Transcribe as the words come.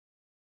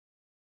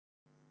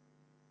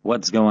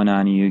What's going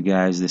on, you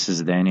guys? This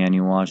is Danny and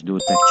you watch Do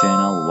Tech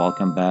channel.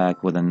 Welcome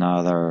back with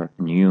another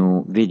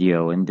new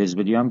video. In this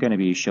video, I'm going to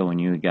be showing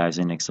you guys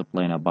and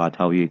explain about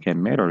how you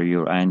can mirror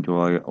your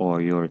Android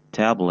or your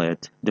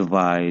tablet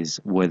device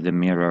with the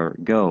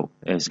mirrorgo.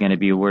 It's going to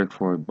be work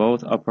for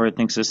both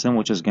operating system,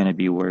 which is going to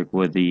be work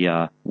with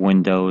the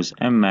Windows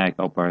and Mac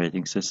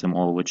operating system.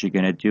 All what you're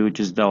going to do,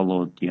 just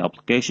download the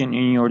application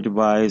in your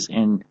device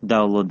and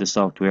download the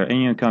software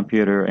in your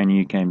computer and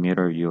you can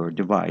mirror your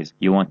device.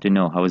 You want to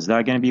know how is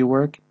that going to be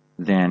work?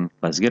 Then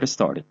let's get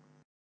started.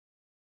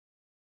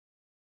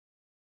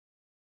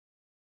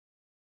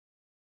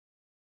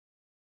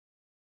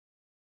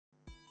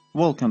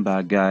 Welcome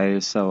back,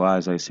 guys. So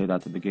as I said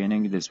at the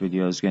beginning, this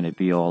video is going to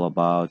be all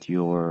about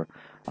your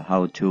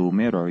how to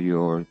mirror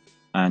your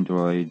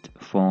Android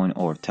phone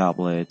or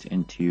tablet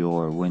into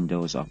your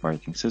Windows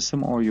operating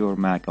system or your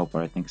Mac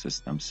operating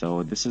system.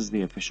 So this is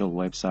the official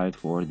website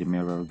for the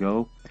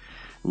mirrorgo.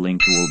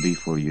 Link will be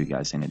for you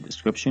guys in the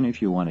description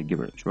if you want to give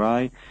it a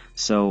try.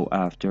 So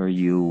after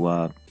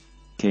you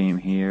came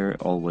here,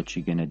 all what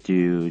you're gonna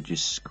do,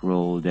 just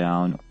scroll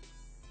down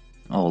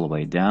all the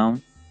way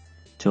down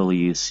till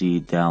you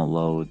see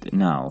download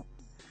now,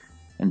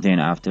 and then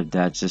after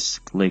that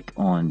just click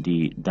on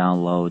the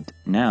download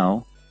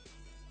now.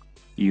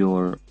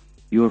 Your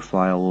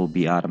file will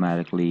be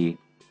automatically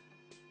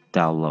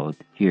download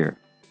here.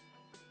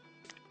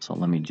 So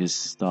let me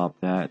just stop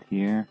that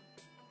here,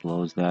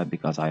 close that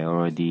because I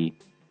already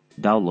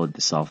download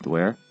the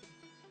software,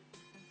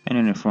 and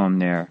then from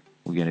there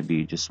we're gonna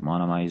be just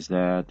minimize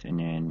that,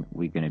 and then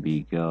we're gonna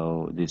be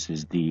this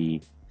is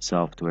the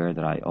software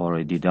that I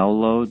already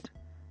download.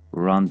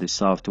 Run the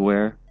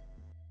software.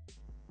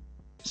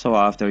 So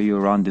after you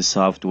run the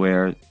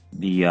software,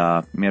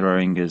 the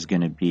mirroring is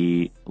gonna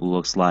be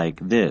looks like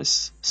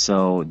this.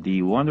 So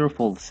the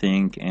wonderful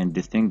thing and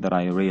the thing that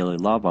I really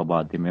love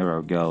about the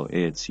mirrorgo,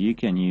 it's you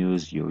can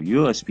use your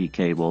USB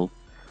cable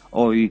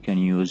or you can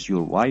use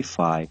your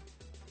Wi-Fi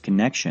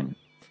connection.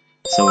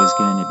 So it's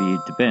going to be,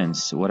 it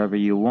depends, whatever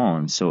you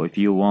want. So if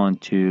you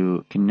want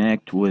to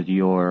connect with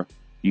your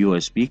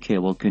USB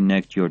cable,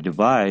 connect your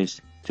device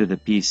to the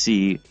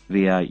PC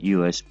via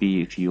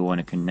USB if you want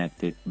to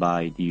connect it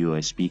by the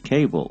USB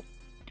cable.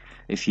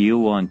 If you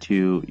want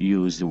to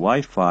use the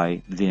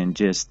Wi-Fi, then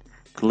just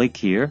click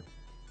here.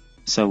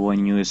 So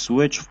when you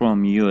switch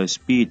from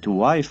USB to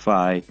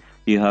Wi-Fi,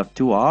 you have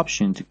two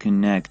options to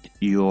connect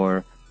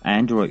your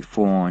Android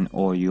phone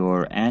or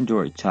your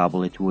Android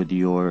tablet with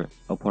your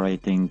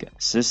operating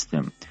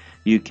system.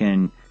 You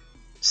can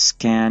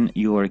scan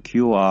your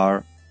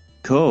QR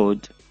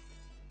code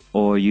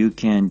or you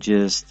can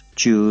just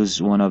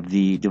choose one of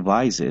the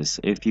devices.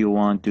 If you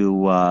want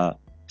to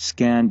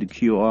scan the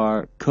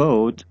QR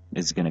code,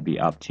 it's going to be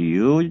up to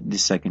you. The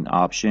second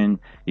option,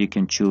 you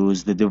can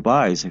choose the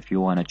device. If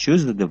you want to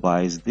choose the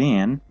device,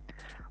 then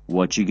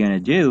what you're going to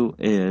do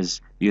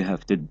is you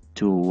have to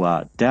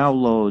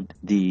download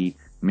the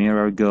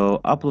mirrorgo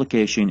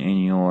application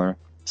in your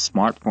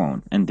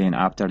smartphone, and then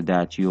after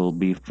that you'll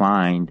be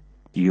find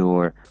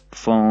your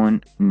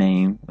phone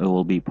name. It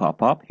will be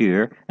pop up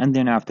here, and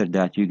then after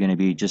that you're going to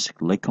be just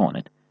click on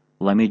it.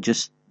 Let me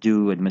just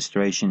do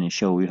administration and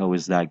show you how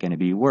is that going to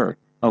be work.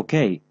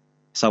 Okay,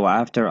 so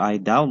after I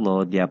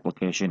download the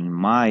application in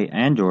my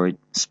Android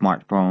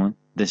smartphone,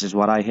 this is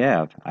what I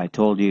have. I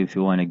told you if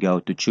you want to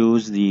go to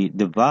choose the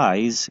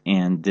device,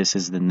 and this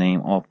is the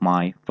name of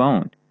my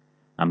phone.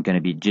 I'm going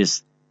to be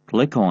just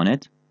click on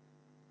it,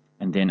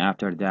 and then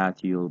after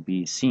that you'll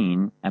be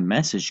seeing a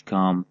message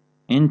come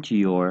into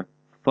your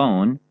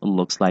phone. It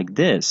looks like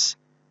this.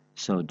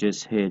 So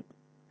just hit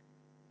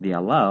the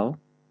allow,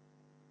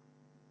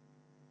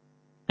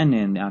 and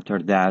then after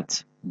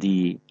that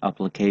the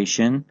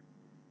application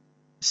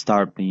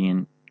start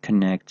being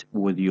connect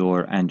with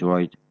your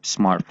Android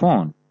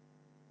smartphone.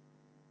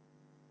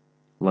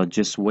 Let's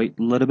just wait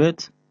a little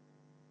bit.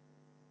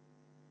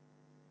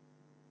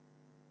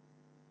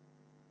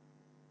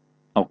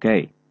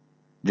 Okay,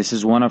 this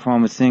is one of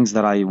the things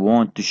that I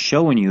want to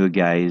show you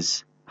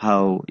guys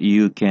how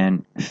you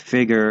can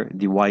figure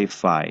the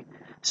Wi-Fi.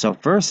 So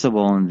first of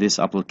all, in this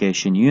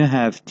application you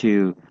have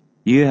to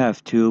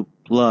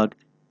plug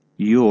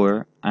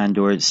your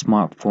Android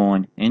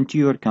smartphone into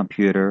your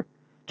computer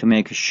to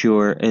make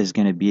sure it's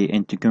going to be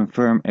and to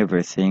confirm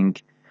everything,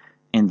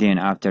 and then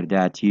after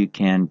that you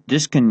can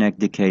disconnect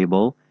the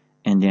cable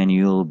and then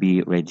you'll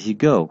be ready to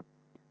go.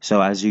 So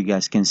as you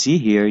guys can see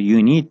here,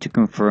 you need to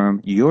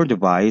confirm your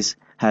device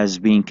has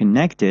been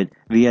connected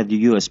via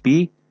the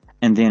USB,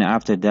 and then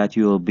after that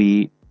you will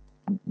be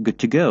good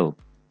to go.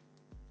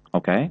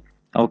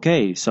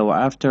 Okay, so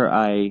after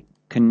I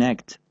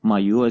connect my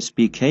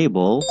USB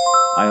cable,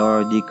 I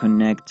already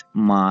connect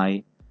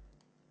my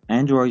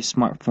Android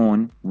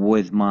smartphone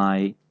with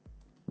my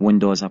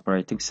Windows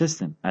operating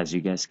system, as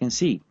you guys can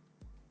see.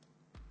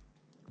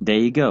 There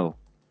you go.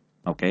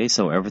 Okay,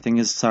 so everything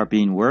is start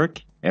being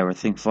work,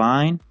 everything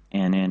fine,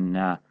 and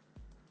then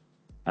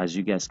as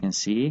you guys can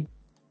see,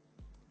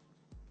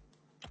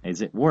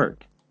 is it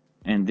work?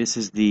 And this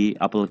is the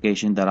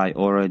application that I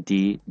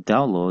already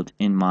download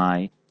in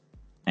my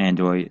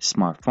Android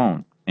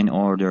smartphone in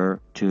order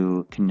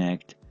to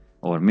connect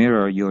or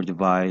mirror your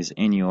device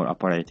in your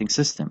operating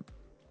system.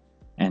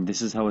 And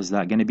this is how is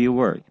that going to be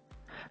work.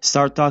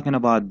 Start talking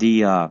about the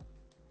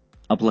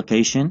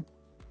application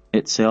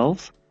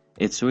itself.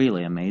 It's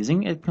really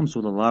amazing. It comes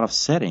with a lot of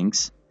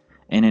settings,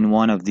 and in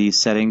one of these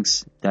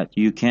settings that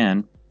you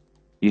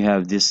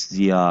have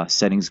the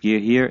settings gear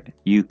here.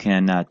 You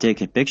can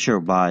take a picture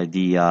by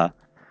the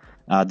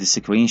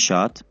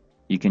screenshot.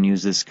 You can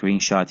use the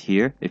screenshot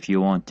here if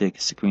you want to take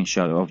a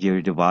screenshot of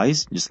your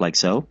device, just like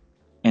so.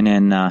 And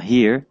then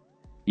here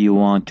you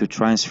want to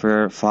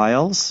transfer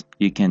files,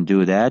 you can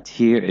do that.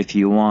 Here if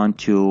you want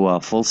to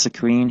full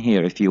screen,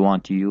 here if you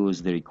want to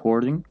use the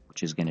recording,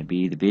 which is going to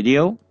be the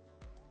video.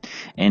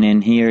 And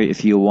in here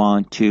if you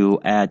want to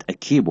add a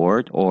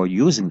keyboard or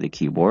using the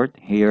keyboard,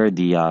 here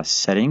the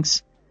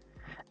settings,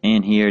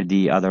 and here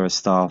the other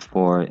stuff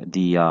for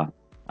the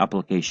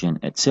application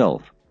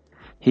itself.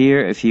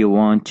 Here if you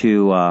want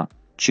to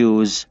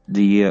choose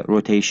the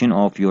rotation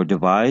of your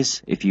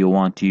device, if you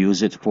want to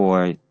use it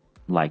for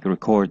like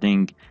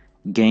recording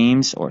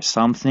games or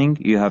something,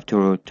 you have to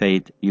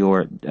rotate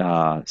your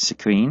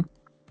screen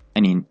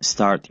and then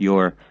start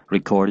your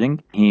recording.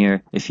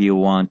 Here if you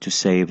want to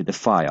save the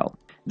file.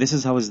 This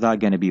is how is that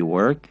going to be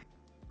work.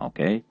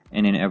 Okay,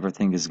 and then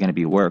everything is going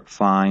to be work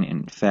fine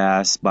and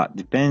fast, but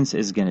depends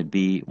is going to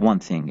be one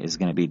thing is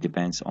going to be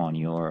depends on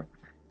your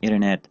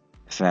internet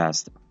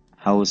fast.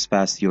 How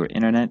fast your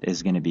internet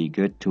is going to be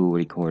good to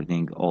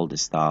recording all the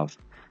stuff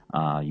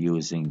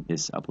using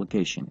this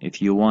application.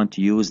 If you want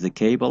to use the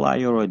cable,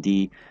 I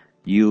already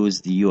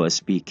used the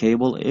USB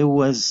cable. It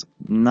was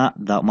not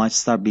that much,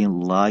 start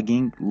being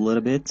lagging a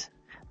little bit,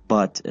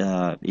 but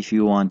if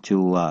you want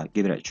to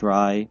give it a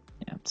try,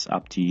 it's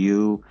up to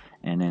you.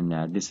 And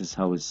then this is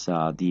how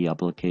the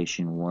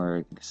application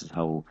work. This is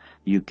how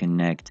you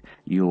connect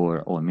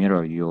your or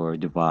mirror your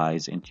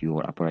device into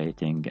your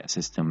operating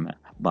system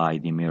by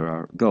the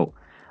mirrorgo.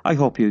 I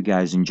hope you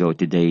guys enjoyed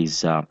today's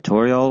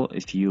tutorial.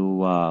 If you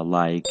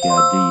like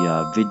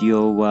the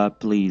video,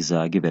 please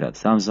give it a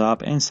thumbs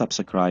up and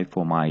subscribe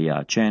for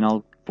my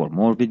channel for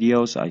more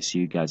videos. I see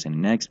you guys in the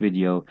next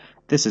video.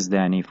 This is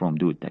Danny from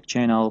Do It Tech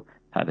channel.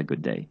 Have a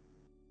good day.